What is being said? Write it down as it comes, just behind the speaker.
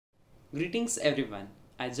Greetings everyone.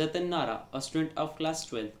 I Jatin Nara, a student of class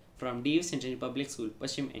 12 from DU Central Public School,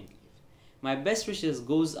 Pashim Enclave. My best wishes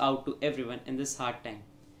goes out to everyone in this hard time.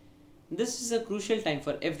 This is a crucial time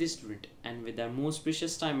for every student, and with our most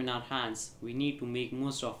precious time in our hands, we need to make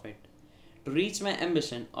most of it. To reach my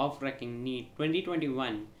ambition of cracking NEET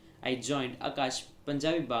 2021, I joined Aakash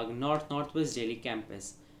Punjabi Bagh Northwest Delhi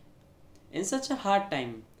campus. In such a hard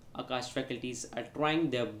time, Aakash faculties are trying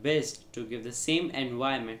their best to give the same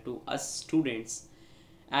environment to us students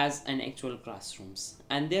as in actual classrooms.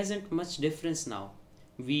 And there isn't much difference now.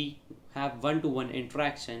 We have one-to-one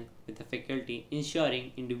interaction with the faculty,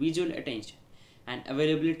 ensuring individual attention and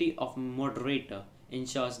availability of moderator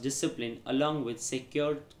ensures discipline along with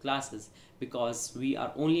secured classes because we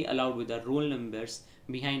are only allowed with the roll numbers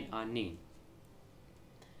behind our name.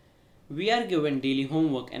 We are given daily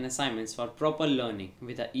homework and assignments for proper learning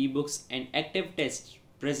with the ebooks and active tests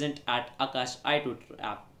present at Aakash iTutor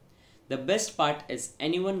app. The best part is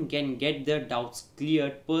anyone can get their doubts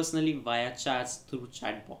cleared personally via chats through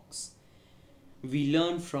chat box. We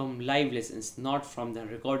learn from live lessons, not from the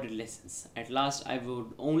recorded lessons. At last, I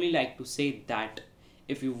would only like to say that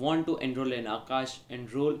if you want to enroll in Aakash,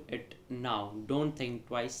 enroll it now. Don't think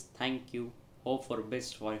twice. Thank you. Hope for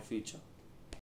best for your future.